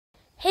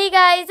Hey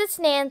guys, it's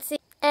Nancy,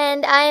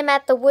 and I am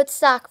at the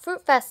Woodstock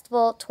Fruit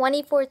Festival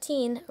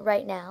 2014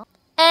 right now.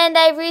 And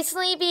I've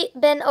recently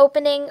been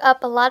opening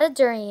up a lot of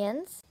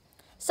durians,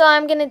 so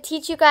I'm going to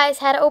teach you guys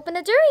how to open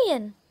a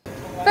durian.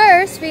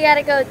 First, we got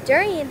to go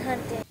durian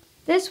hunting.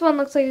 This one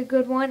looks like a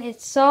good one.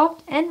 It's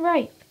soft and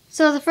ripe.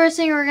 So the first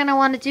thing we're going to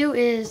want to do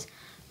is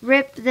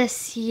rip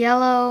this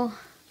yellow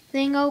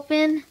thing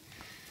open.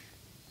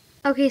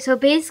 Okay, so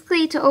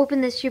basically to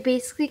open this, you're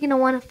basically going to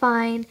want to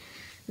find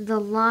the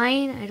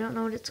line. I don't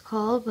know what it's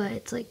called, but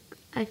it's like,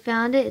 I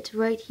found it. It's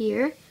right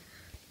here. You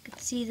can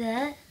see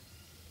that.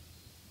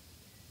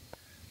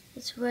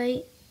 It's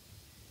right.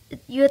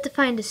 You have to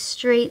find a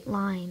straight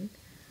line.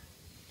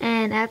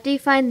 And after you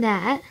find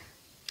that,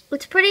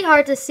 it's pretty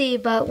hard to see,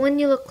 but when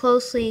you look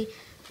closely,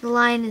 the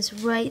line is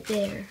right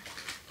there.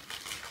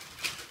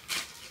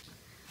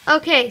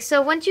 Okay,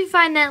 so once you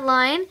find that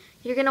line,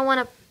 you're going to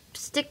want to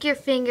stick your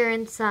finger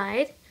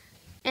inside.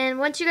 And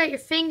once you got your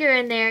finger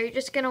in there, you're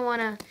just going to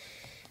want to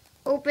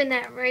open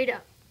that right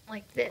up,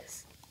 like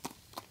this.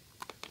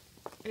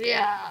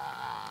 Yeah.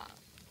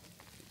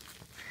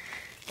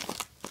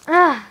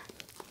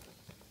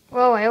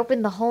 Whoa, I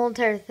opened the whole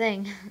entire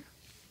thing.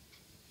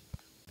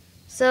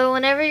 So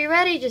whenever you're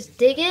ready, just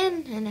dig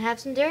in and have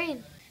some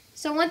durian.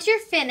 So once you're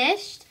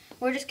finished,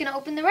 we're just going to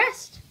open the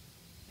rest.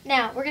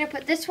 Now, we're going to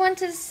put this one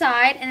to the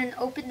side and then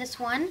open this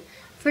one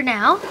for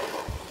now.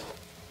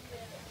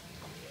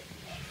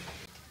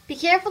 Be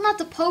careful not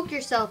to poke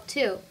yourself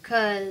too,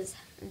 because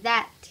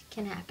that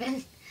can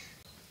happen.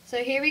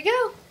 So here we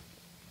go.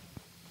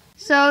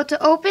 So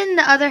to open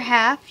the other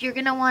half, you're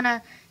going to want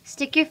to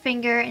stick your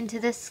finger into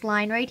this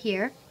line right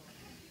here.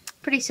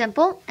 Pretty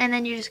simple. And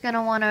then you're just going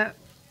to want to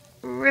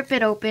rip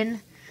it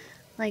open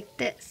like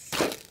this.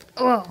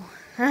 Whoa.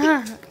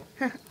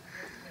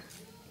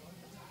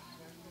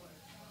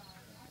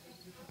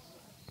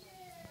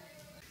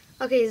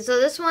 Okay, so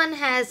this one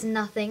has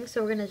nothing,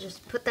 so we're going to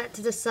just put that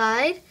to the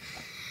side.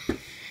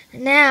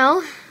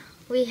 Now,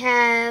 we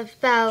have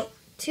about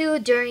 2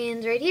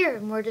 durians right here,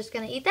 and we're just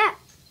going to eat that.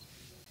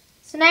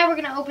 So now we're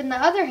going to open the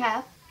other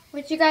half,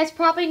 which you guys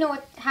probably know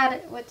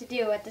what to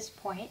do at this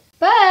point.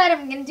 But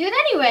I'm going to do it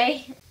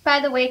anyway.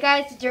 By the way,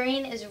 guys, the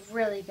durian is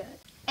really good.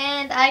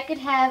 And I could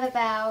have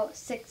about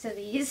 6 of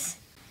these.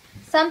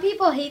 Some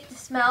people hate the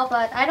smell,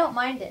 but I don't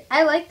mind it.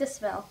 I like the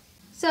smell.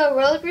 So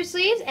roll up your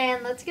sleeves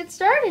and let's get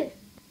started.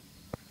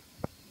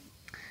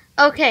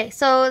 Okay,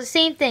 so the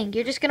same thing.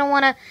 You're just going to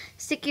want to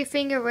stick your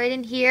finger right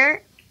in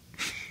here.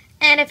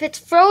 And if it's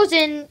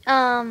frozen,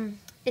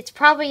 it's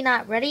probably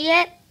not ready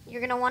yet.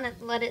 You're going to want to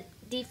let it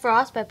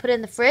defrost by putting it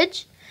in the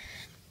fridge.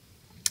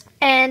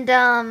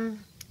 And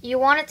you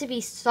want it to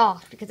be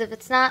soft, because if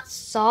it's not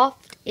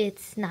soft,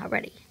 it's not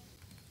ready.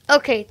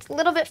 Okay, it's a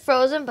little bit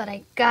frozen, but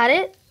I got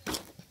it.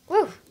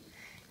 Woo!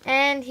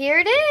 And here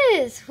it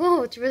is.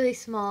 Whoa, it's really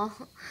small.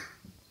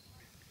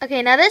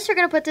 Okay, now this we're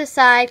going to put to the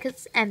side because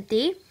it's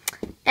empty.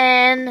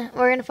 And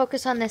we're going to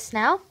focus on this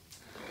now.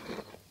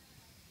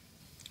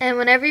 And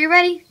whenever you're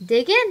ready,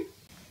 dig in.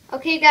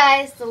 Okay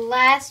guys, the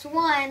last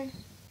one.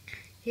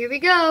 Here we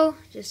go.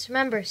 Just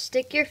remember,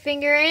 stick your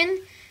finger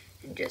in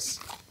and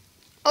just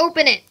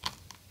open it.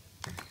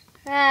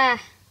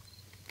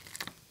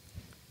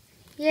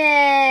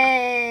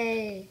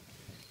 Yay!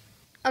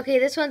 Okay,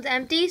 this one's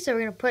empty, so we're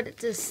going to put it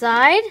to the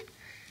side.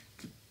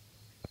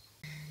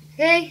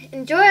 Okay,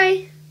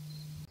 enjoy.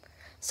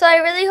 So I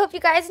really hope you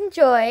guys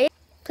enjoyed.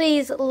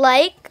 Please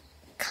like,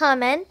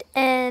 comment,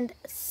 and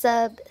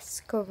subscribe.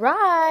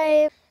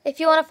 If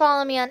you want to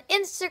follow me on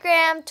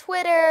Instagram,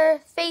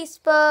 Twitter,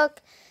 Facebook,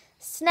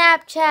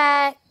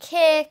 Snapchat,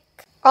 Kick,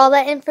 all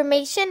that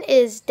information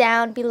is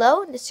down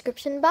below in the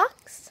description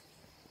box.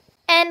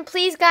 And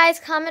please, guys,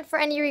 comment for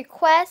any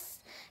requests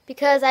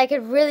because I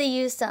could really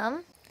use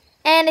some.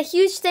 And a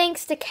huge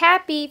thanks to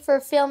Cappy for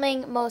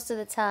filming most of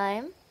the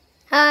time.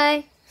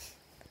 Hi.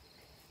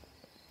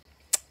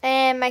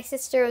 And my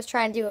sister was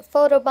trying to do a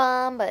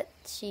photobomb, but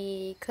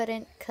she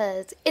couldn't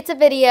because it's a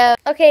video.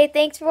 Okay,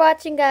 thanks for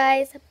watching,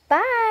 guys.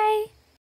 Bye.